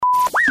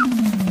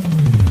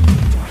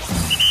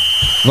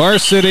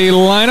Varsity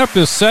lineup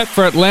is set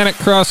for Atlantic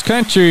Cross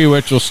Country,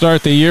 which will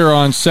start the year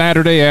on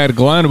Saturday at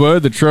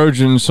Glenwood. The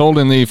Trojans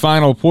holding the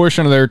final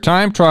portion of their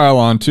time trial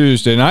on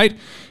Tuesday night.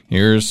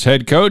 Here's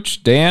head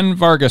coach Dan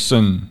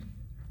Vargason.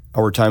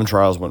 Our time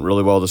trials went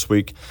really well this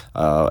week.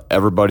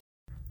 Everybody,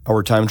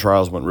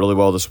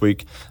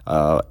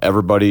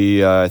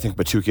 I think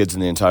but two kids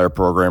in the entire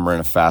program ran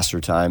a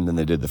faster time than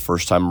they did the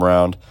first time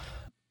around.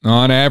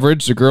 On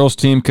average, the girls'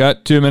 team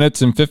cut 2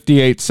 minutes and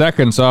 58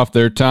 seconds off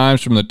their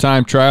times from the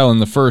time trial in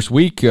the first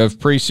week of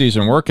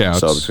preseason workouts.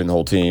 So between the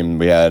whole team,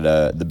 we had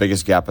the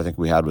biggest gap I think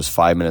we had was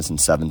 5 minutes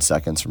and 7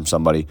 seconds from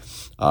somebody,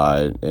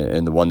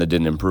 and the one that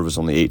didn't improve was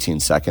only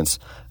 18 seconds.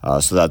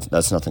 So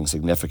that's nothing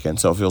significant.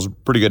 So it feels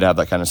pretty good to have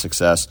that kind of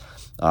success.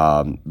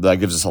 That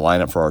gives us a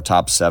lineup for our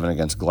top 7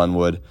 against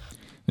Glenwood.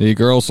 The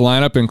girls'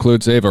 lineup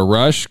includes Ava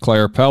Rush,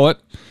 Claire Pellett,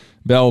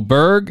 Belle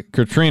Berg,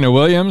 Katrina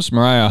Williams,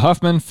 Mariah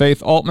Huffman,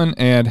 Faith Altman,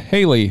 and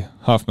Haley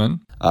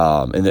Huffman.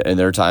 And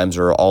their times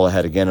are all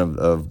ahead again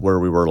of where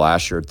we were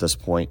last year at this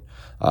point.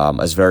 I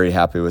was very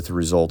happy with the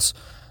results.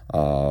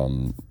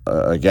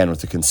 Again,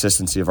 with the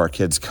consistency of our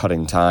kids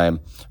cutting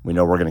time, we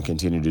know we're going to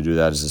continue to do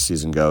that as the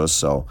season goes.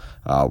 So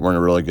we're in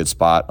a really good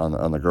spot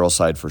on the girls'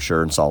 side for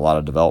sure and saw a lot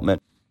of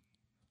development.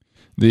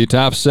 The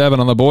top 7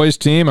 on the boys'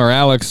 team are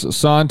Alex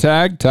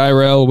Sontag,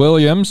 Tyrell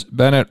Williams,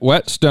 Bennett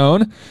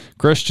Whetstone,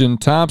 Christian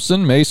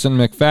Thompson, Mason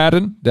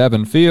McFadden,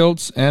 Devin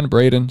Fields, and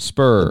Braden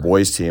Spur. The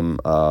boys' team,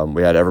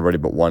 we had everybody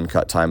but one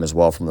cut time as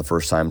well from the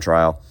first time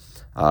trial.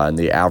 And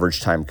the average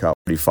time cut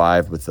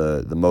 35, with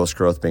the most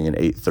growth being an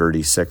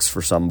 8:36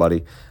 for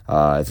somebody.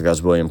 I think that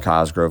was William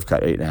Cosgrove,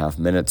 cut 8.5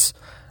 minutes.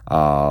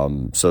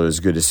 So it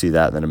was good to see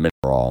that, and then a minute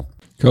for all.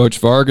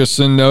 Coach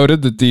Vargason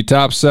noted that the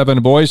top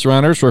 7 boys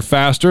runners were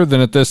faster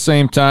than at this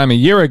same time a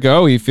year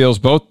ago. He feels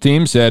both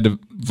teams had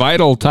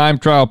vital time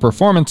trial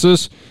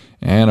performances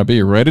and will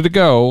be ready to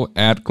go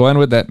at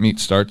Glenwood. That meet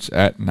starts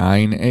at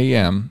 9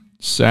 a.m.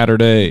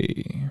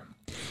 Saturday.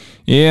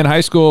 In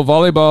high school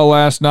volleyball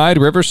last night,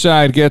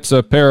 Riverside gets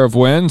a pair of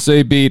wins.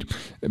 They beat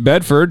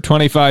Bedford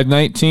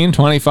 25-19,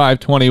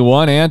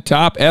 25-21, and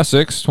Top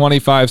Essex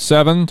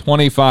 25-7,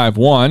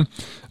 25-1.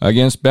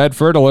 Against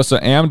Bedford,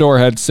 Alyssa Amdor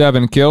had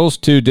 7 kills,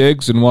 2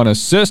 digs, and 1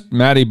 assist.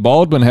 Maddie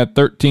Baldwin had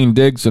 13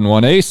 digs and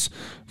 1 ace.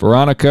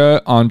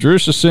 Veronica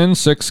Andrusison,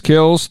 6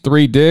 kills,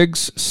 3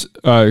 digs,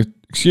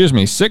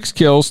 6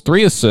 kills,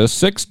 3 assists,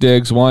 6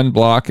 digs, 1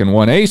 block, and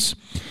 1 ace.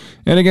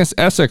 And against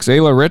Essex,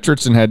 Ayla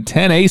Richardson had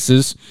 10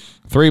 aces,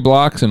 3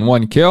 blocks, and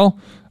 1 kill.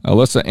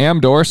 Alyssa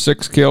Amdor,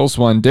 6 kills,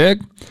 1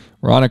 dig.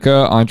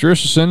 Veronica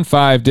Andrusison,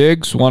 5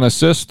 digs, 1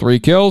 assist, 3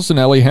 kills. And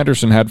Ellie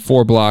Henderson had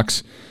 4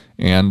 blocks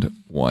and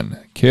 1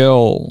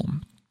 kill.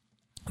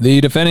 The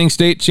defending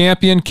state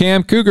champion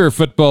Cam Cougar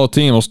football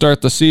team will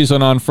start the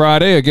season on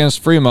Friday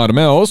against Fremont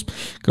Mills.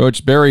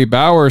 Coach Barry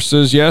Bauer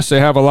says, yes, they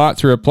have a lot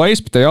to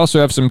replace, but they also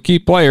have some key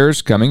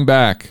players coming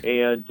back.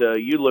 And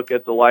you look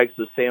at the likes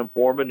of Sam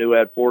Foreman, who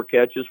had 4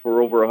 catches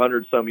for over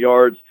 100-some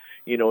yards,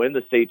 in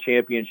the state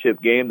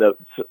championship game that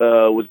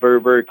was very,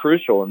 very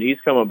crucial, and he's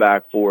coming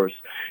back for us.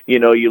 You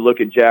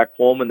look at Jack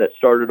Pullman that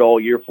started all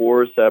year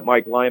for us, that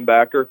Mike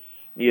linebacker,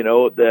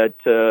 that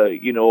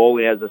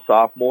only has a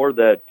sophomore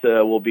that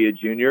will be a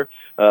junior.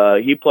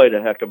 He played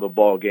a heck of a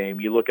ball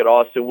game. You look at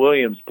Austin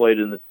Williams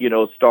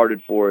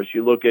started for us.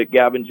 You look at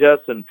Gavin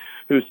Jessen,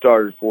 who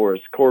started for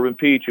us. Corbin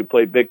Peach, who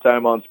played big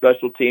time on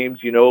special teams,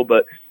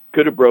 but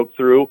could have broke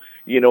through,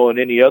 in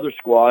any other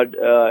squad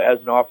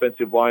as an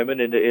offensive lineman,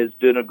 and has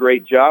done a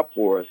great job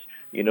for us.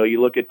 You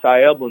look at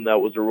Ty Eblin, that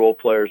was a role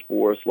player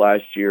for us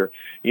last year,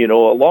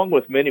 along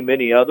with many,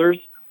 many others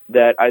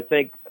that I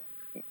think,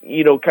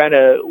 kind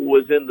of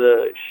was in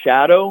the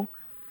shadow,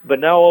 but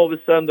now all of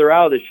a sudden they're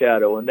out of the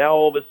shadow, and now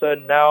all of a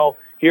sudden now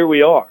here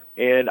we are.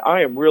 And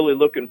I am really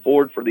looking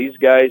forward for these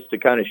guys to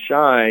kind of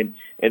shine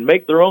and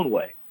make their own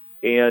way.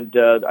 And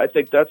I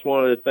think that's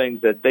one of the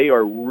things that they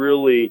are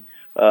really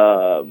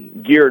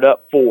geared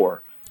up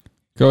for.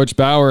 Coach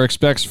Bauer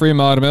expects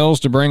Fremont Mills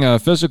to bring a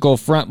physical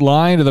front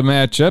line to the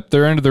matchup.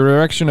 They're under the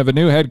direction of a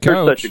new head coach.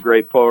 They're such a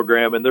great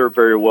program, and they're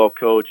very well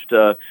coached.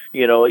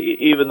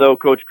 Even though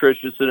Coach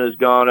Christensen is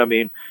gone,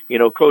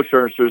 Coach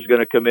Ernster is going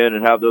to come in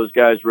and have those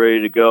guys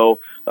ready to go.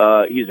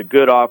 He's a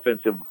good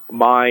offensive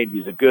mind.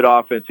 He's a good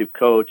offensive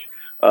coach.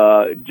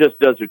 Just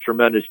does a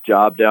tremendous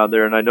job down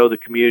there. And I know the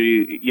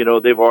community,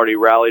 they've already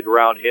rallied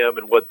around him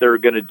and what they're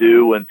going to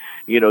do. And,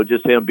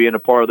 just him being a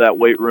part of that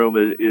weight room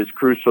is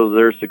crucial to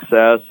their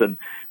success. And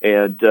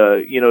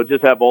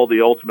just have all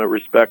the ultimate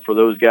respect for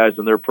those guys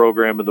and their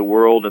program in the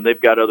world. And they've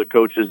got other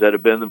coaches that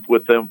have been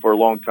with them for a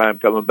long time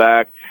coming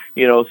back,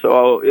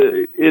 so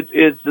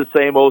it's the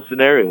same old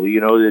scenario.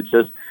 It's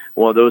just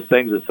one of those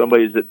things that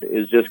somebody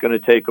is just going to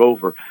take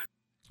over.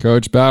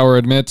 Coach Bauer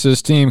admits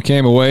his team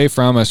came away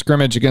from a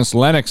scrimmage against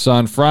Lennox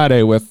on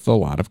Friday with a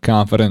lot of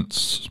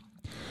confidence.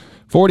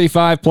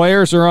 45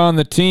 players are on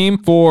the team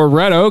for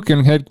Red Oak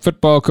and head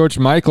football coach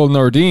Michael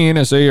Nordine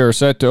as they are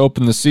set to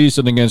open the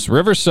season against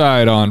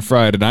Riverside on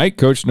Friday night.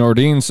 Coach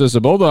Nordine says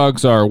the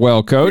Bulldogs are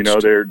well coached.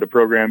 The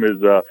program is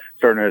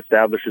starting to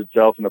establish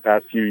itself in the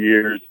past few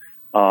years.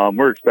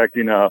 We're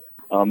expecting a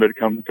that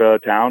come to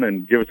town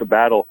and give us a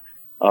battle.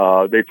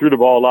 They threw the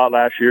ball a lot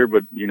last year,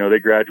 but, they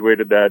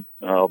graduated that,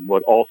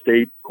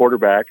 all-state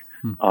quarterback,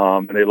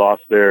 and they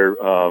lost their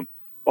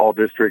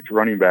all-district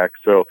running back.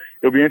 So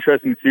it'll be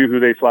interesting to see who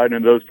they slide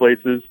into those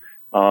places,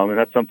 and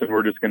that's something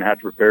we're just going to have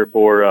to prepare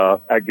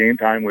for at game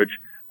time, which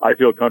I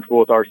feel comfortable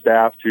with our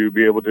staff to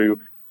be able to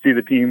see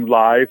the team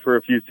live for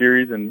a few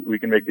series, and we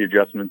can make the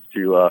adjustments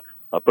to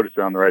put us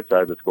on the right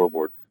side of the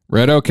scoreboard.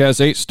 Red Oak has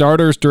 8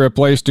 starters to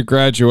replace to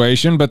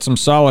graduation, but some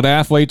solid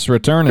athletes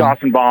returning.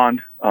 Dawson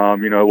Bond,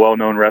 a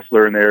well-known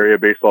wrestler in the area,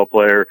 baseball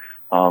player,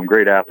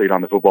 great athlete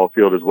on the football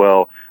field as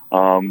well.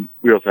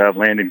 We also have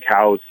Landon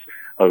Kaus,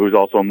 who's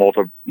also a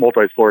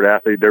multi-sport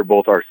athlete. They're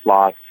both our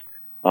slots.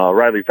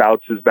 Riley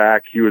Fouts is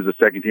back. He was a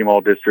second-team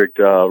all-district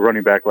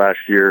running back last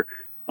year.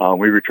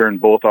 We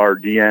returned both our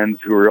DNs,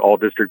 who were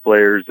all-district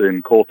players,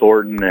 in Cole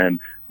Thornton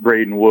and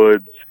Braden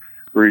Woods.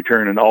 We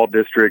returned an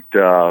all-district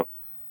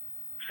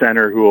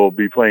center who will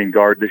be playing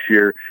guard this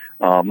year,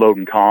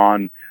 Logan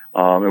Kahn,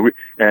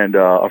 and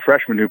a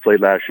freshman who played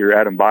last year,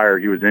 Adam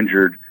Byer. He was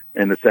injured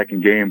in the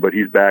second game, but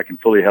he's back and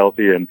fully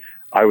healthy, and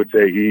I would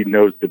say he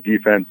knows the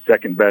defense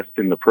second best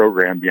in the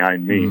program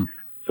behind me.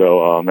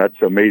 So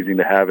that's amazing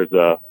to have as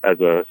a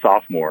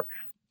sophomore.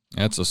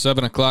 That's a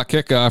 7 o'clock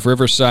kickoff,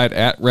 Riverside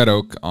at Red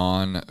Oak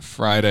on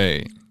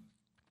Friday.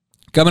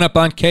 Coming up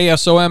on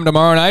KSOM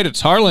tomorrow night,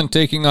 it's Harlan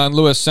taking on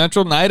Lewis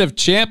Central. Night of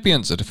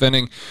Champions, the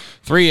defending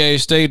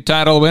 3A state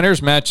title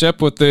winners match up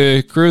with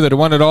the crew that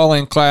won it all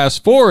in Class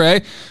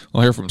 4A.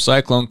 We'll hear from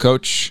Cyclone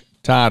coach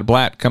Todd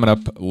Blatt coming up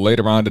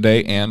later on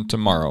today and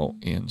tomorrow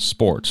in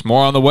sports.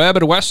 More on the web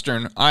at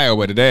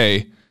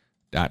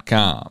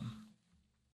westerniowatoday.com.